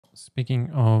Speaking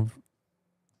of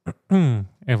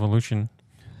evolution,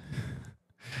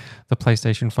 the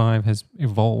PlayStation 5 has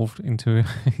evolved into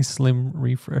a slim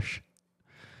refresh.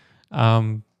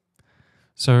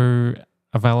 So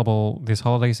available this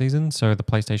holiday season. So the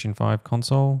PlayStation 5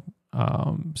 console,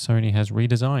 Sony has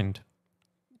redesigned.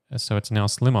 So it's now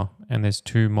slimmer, and there's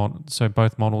so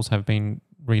both models have been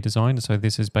redesigned. So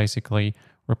this is basically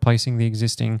replacing the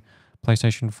existing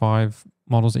PlayStation 5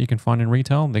 models that you can find in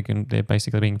retail. They're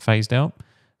basically being phased out.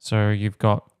 So you've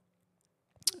got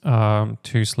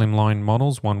two slimline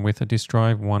models, one with a disk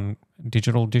drive, one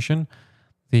digital edition.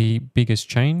 The biggest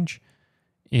change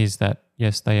is that,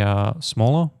 yes, they are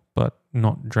smaller, but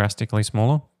not drastically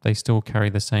smaller. They still carry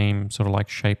the same sort of like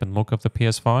shape and look of the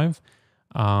PS5.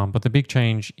 But the big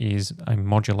change is a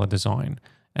modular design.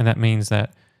 And that means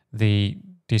that the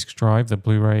disk drive, the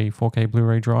 4K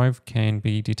Blu-ray drive, can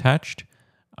be detached.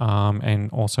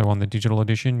 And also on the digital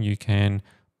edition, you can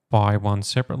buy one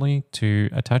separately to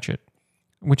attach it,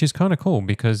 which is kind of cool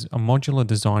because a modular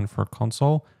design for a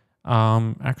console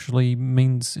actually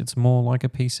means it's more like a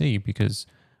PC because,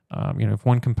 if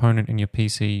one component in your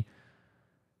PC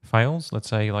fails, let's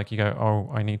say like you go, oh,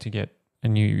 I need to get a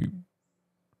new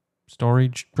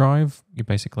storage drive, you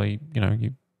basically,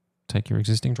 you take your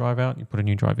existing drive out, you put a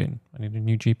new drive in. I need a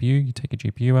new GPU, you take a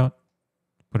GPU out,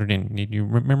 put it in. You need new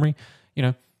memory.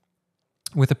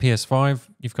 With a PS5,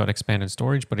 you've got expanded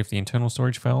storage, but if the internal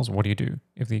storage fails, what do you do?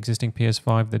 If the existing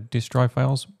PS5, the disk drive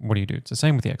fails, what do you do? It's the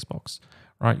same with the Xbox,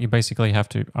 right? You basically have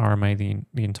to RMA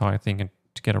the entire thing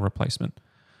to get a replacement.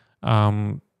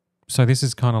 So this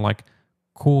is kind of like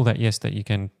cool that, yes, that you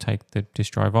can take the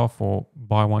disk drive off or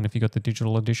buy one if you got the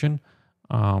digital edition.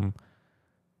 But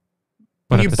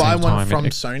you buy one from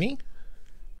Sony?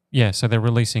 Yeah, so they're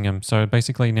releasing them. So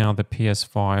basically now the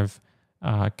PS5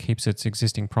 keeps its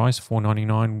existing price,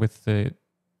 $499 with the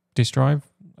disk drive.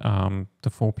 The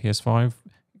full PS5,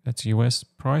 that's US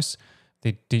price.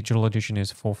 The digital edition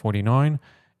is $449,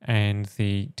 and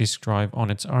the disk drive on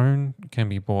its own can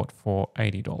be bought for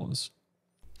 $80.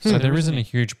 So there isn't a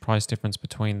huge price difference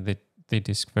between the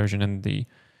disc version and the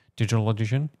digital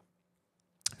edition,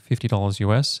 $50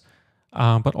 US.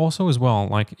 But also as well,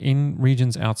 like in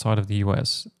regions outside of the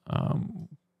US,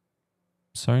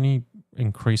 Sony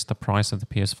increased the price of the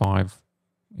PS5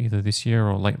 either this year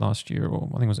or late last year, or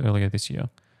I think it was earlier this year,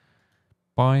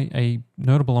 by a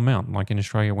notable amount. Like in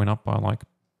Australia, it went up by like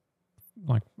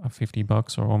a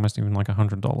 $50 or almost even like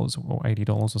 $100 or $80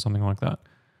 or something like that.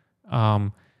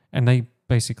 And they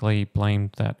basically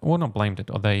blamed that, or not blamed it,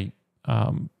 or they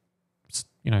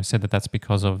said that that's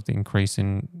because of the increase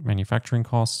in manufacturing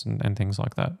costs and things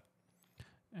like that,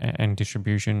 and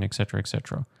distribution, etc.,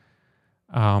 etc.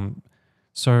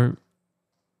 So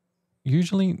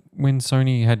usually when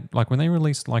Sony had, like when they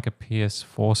released like a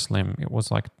PS4 Slim, it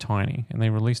was like tiny, and they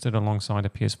released it alongside a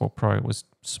PS4 Pro. It was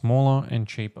smaller and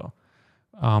cheaper.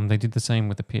 They did the same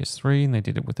with the PS3, and they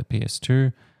did it with the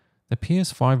PS2. The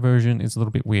PS5 version is a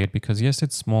little bit weird because, yes,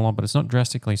 it's smaller, but it's not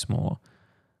drastically smaller.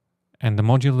 And the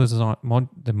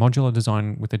modular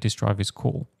design with the disk drive is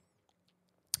cool.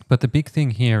 But the big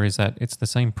thing here is that it's the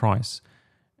same price.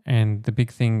 And the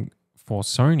big thing for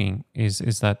Sony is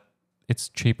that it's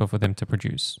cheaper for them to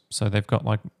produce. So they've got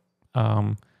like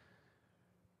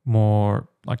more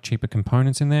like cheaper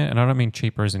components in there. And I don't mean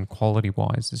cheaper as in quality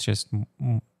wise. It's just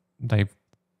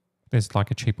there's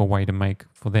like a cheaper way to make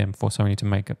for Sony to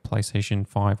make a PlayStation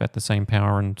 5 at the same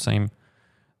power and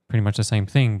pretty much the same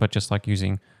thing, but just like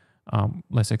using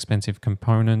less expensive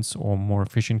components or more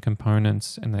efficient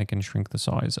components, and they can shrink the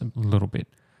size a little bit.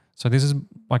 So this is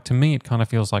like, to me, it kind of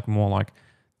feels like more like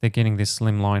they're getting this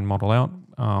slimline model out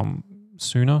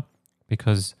sooner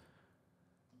because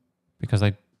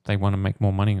they want to make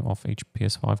more money off each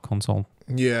PS5 console.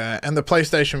 Yeah, and the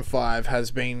PlayStation 5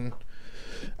 has been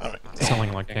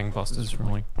selling like gangbusters,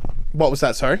 really. What was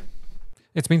that? Sorry.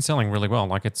 It's been selling really well.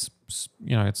 Like it's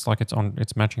like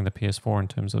it's matching the PS4 in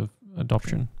terms of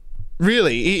adoption.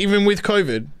 Really, even with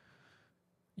COVID.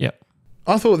 Yeah.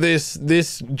 I thought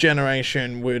this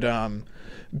generation would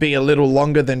be a little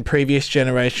longer than previous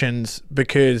generations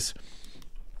because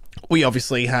we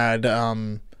obviously had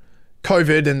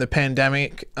COVID and the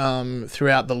pandemic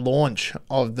throughout the launch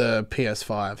of the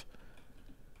PS5.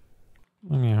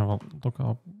 Let me have a look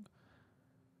up.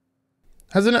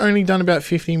 Hasn't it only done about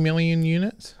 50 million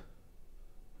units?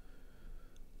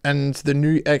 And the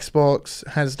new Xbox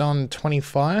has done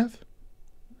 25?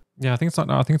 Yeah, I think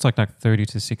it's like 30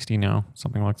 to 60 now,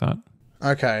 something like that.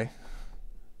 Okay.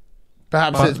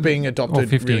 Perhaps it's being adopted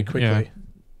 50, really quickly.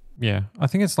 Yeah. I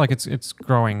think it's like it's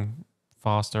growing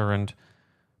faster, and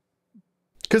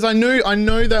because I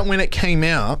know that when it came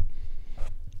out,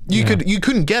 You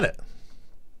couldn't get it.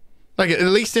 Like, at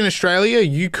least in Australia,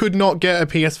 you could not get a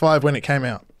PS5 when it came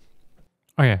out.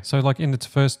 Oh yeah, so like in its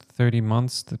first 30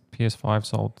 months, the PS5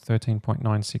 sold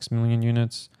 13.96 million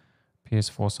units.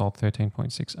 PS4 sold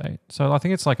 13.68. So I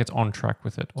think it's like it's on track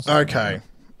with it. Or something Okay.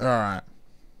 All right.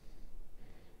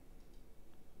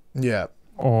 Yeah.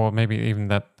 Or maybe even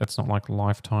that's not like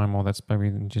lifetime, or that's maybe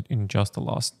in just the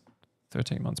last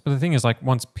 13 months. But the thing is, like,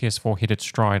 once PS4 hit its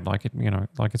stride, like it,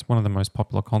 like it's one of the most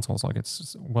popular consoles. Like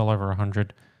it's well over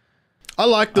 100. I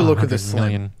like the look of the Slim.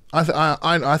 Million.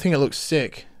 I think it looks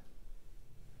sick.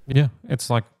 Yeah, it's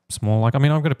like small. Like, I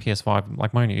mean, I've got a PS5.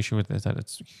 Like, my only issue with it is that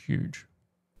it's huge.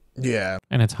 Yeah.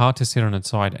 And it's hard to sit on its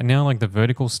side. And now, like, the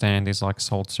vertical stand is like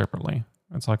sold separately.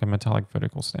 It's like a metallic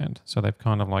vertical stand. So they've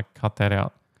kind of like cut that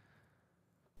out.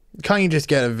 Can't you just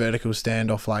get a vertical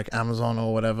stand off like Amazon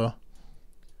or whatever?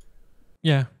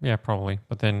 Yeah, probably.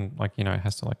 But then, like, it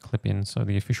has to like clip in. So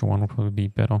the official one will probably be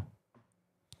better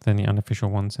than the unofficial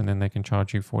ones. And then they can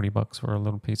charge you $40 for a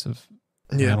little piece of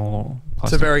metal or plastic.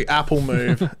 It's a very Apple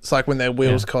move. It's like when their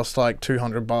wheels cost like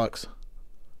 $200.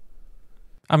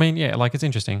 I mean, yeah, like it's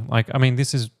interesting. Like, I mean,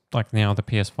 this is like now the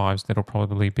PS5s that'll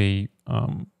probably be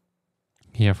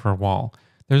here for a while.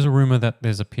 There's a rumor that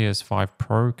there's a PS5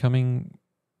 Pro coming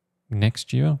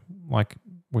next year, like,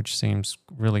 which seems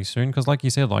really soon. Because like you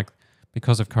said, like,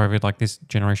 because of COVID, like this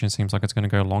generation seems like it's going to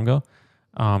go longer.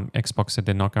 Xbox said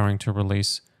they're not going to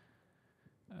release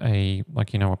a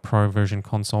Pro version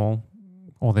console,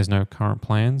 or there's no current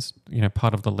plans.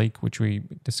 Part of the leak, which we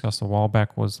discussed a while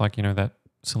back, was like, that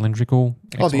cylindrical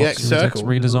Xbox the X Series Circle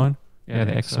redesign. Yeah,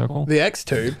 the X Circle. The X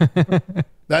Tube.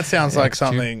 That sounds like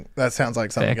something. That sounds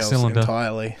like something else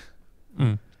entirely.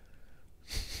 Mm.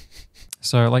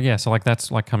 So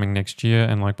that's like coming next year,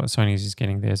 and like, but Sony's is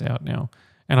getting theirs out now,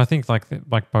 and I think like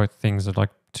both things are like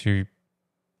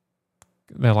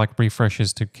they're like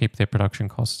refreshes to keep their production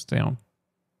costs down.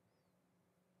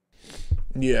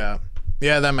 Yeah,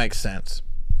 that makes sense.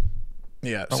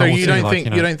 Yeah. But so we'll you don't see,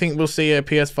 think you don't think we'll see a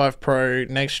PS5 Pro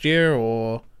next year,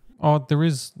 or? Oh, there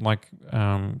is like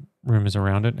rumors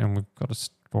around it, and we've got a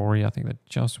story I think that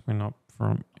just went up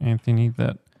from Anthony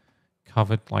that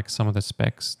covered like some of the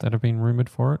specs that have been rumored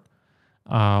for it.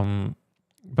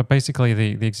 But basically,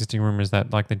 the existing rumor is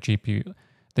that like the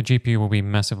GPU will be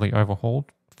massively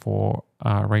overhauled for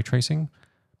ray tracing,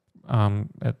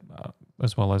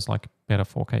 as well as like better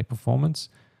 4K performance,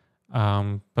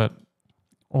 but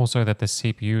also that the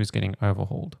CPU is getting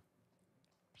overhauled,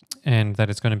 and that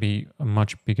it's going to be a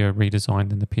much bigger redesign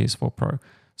than the PS4 Pro.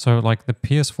 So like the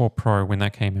PS4 Pro, when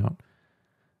that came out,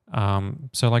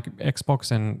 so like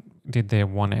Xbox did their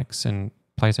One X and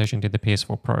PlayStation did the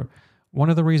PS4 Pro. One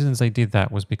of the reasons they did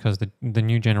that was because the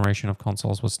new generation of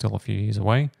consoles was still a few years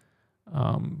away.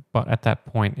 But at that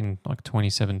point in like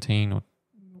 2017,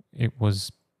 it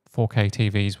was 4K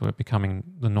TVs were becoming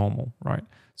the normal, right?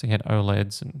 So you had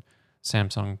OLEDs and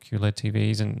Samsung QLED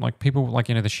TVs, and like people like,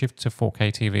 the shift to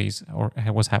 4K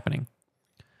TVs was happening.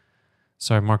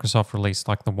 So Microsoft released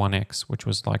like the One X, which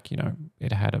was like,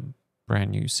 it had a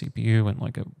brand new CPU and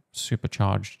like a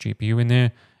supercharged GPU in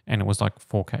there, and it was like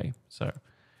 4K. So,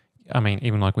 I mean,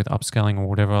 even like with upscaling or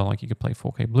whatever, like you could play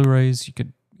 4K Blu-rays,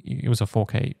 it was a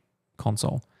 4K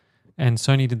console. And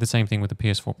Sony did the same thing with the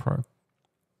PS4 Pro.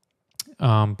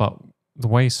 But the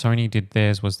way Sony did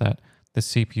theirs was that the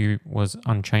CPU was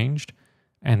unchanged,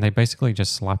 and they basically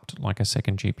just slapped like a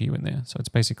second GPU in there. So it's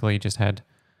basically just had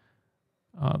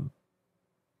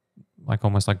like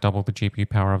almost like double the GPU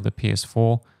power of the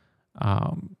PS4,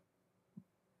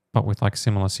 but with like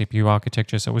similar CPU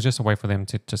architecture. So it was just a way for them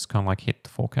to just kind of like hit the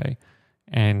 4K.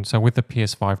 And so with the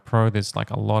PS5 Pro, there's like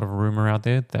a lot of rumor out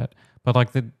there but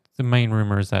like the main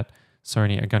rumor is that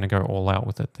Sony are going to go all out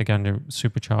with it. They're going to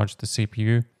supercharge the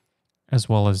CPU as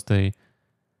well as the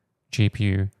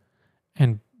GPU.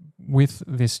 And with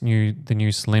the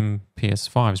new slim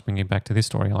PS5s, bringing it back to this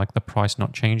story, like the price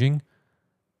not changing,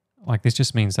 like this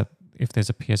just means that if there's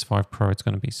a PS5 Pro, it's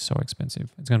going to be so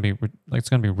expensive. It's going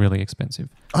to be really expensive.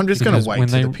 I'm just going to wait for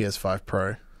the PS5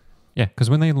 Pro. Yeah, because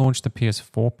when they launched the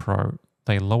PS4 Pro,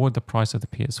 they lowered the price of the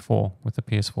PS4 with the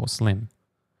PS4 Slim,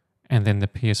 and then the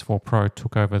PS4 Pro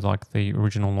took over like the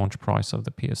original launch price of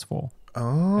the PS4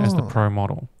 as the Pro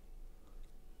model.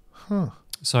 Huh.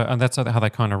 So, and that's how they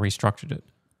kind of restructured it.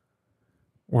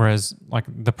 Whereas, like,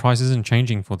 the price isn't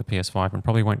changing for the PS5 and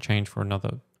probably won't change for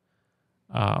another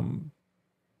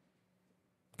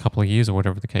couple of years or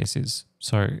whatever the case is.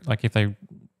 So, like, if they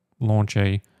launch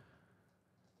a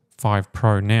 5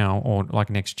 Pro now or like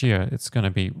next year, it's going to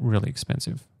be really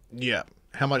expensive. Yeah.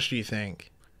 How much do you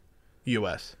think?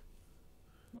 US?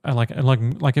 Like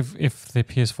if the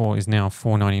PS4 is now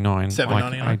 $499,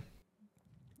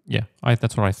 $7.99.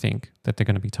 That's what I think that they're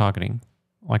going to be targeting.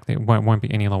 Like they won't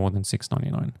be any lower than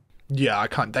 $699. Yeah, I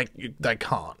can't. They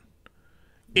can't.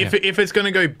 If it's going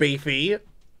to go beefy,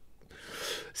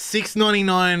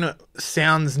 $6.99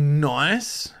 sounds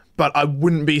nice, but I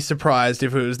wouldn't be surprised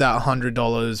if it was that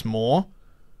 $100 more.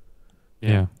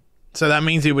 Yeah. So that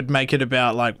means it would make it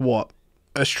about like what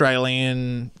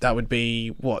Australian? That would be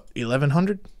what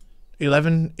 1,100,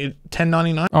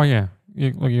 $10.99. Oh yeah,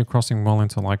 you're crossing well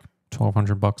into like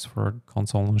 $1,200 for a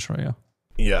console in Australia.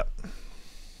 Yeah,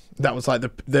 that was like the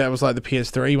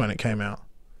PS3 when it came out.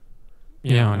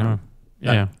 Yeah, I know.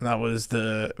 That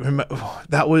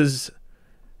was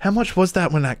how much was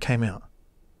that when that came out?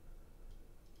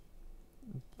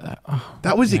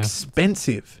 That was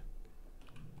expensive.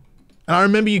 And I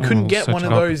remember you couldn't get one of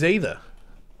those either.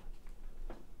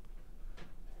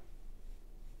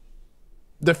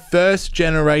 The first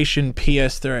generation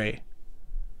PS3.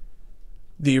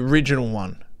 The original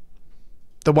one.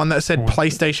 The one that said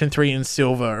PlayStation 3 in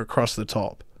silver across the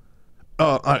top.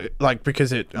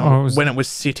 Because when it was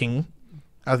sitting.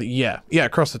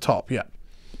 Across the top, yeah.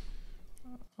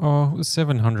 Oh, it was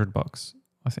 $700.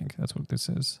 I think that's what this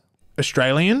is.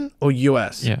 Australian or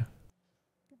US? Yeah.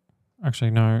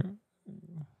 Actually, no.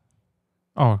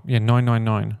 Oh, yeah,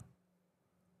 $999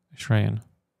 Australian.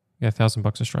 Yeah,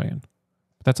 $1,000 Australian.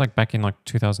 But that's like back in like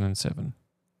 2007.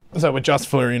 So we're just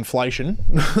for inflation.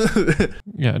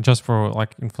 Yeah, just for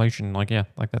like inflation. Like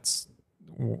that's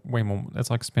way more. That's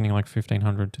like spending like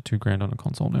 $1,500 to $2,000 on a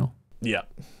console now. Yeah.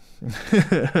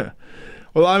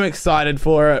 Well, I'm excited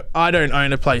for it. I don't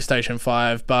own a PlayStation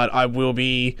 5, but I will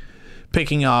be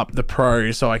picking up the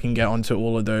Pro so I can get onto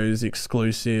all of those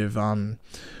exclusive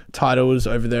titles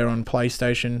over there on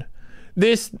PlayStation.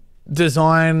 This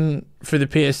design for the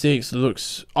PS6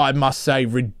 looks, I must say,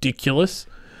 ridiculous.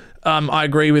 I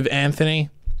agree with Anthony.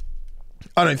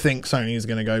 I don't think Sony is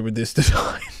going to go with this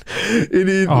design. It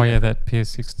is. Oh yeah, that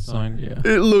PS6 design. Yeah.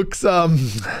 It looks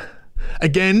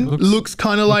looks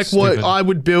kind of like stupid. what I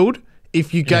would build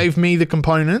if you gave me the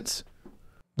components.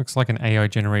 Looks like an AI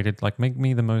generated. Like, make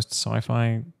me the most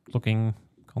sci-fi looking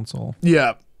console.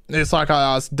 Yeah, it's like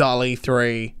I asked DALL-E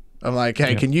 3. I'm like,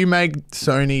 hey, can you make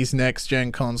Sony's next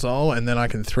gen console, and then I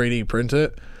can 3D print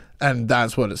it, and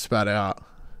that's what it spat out.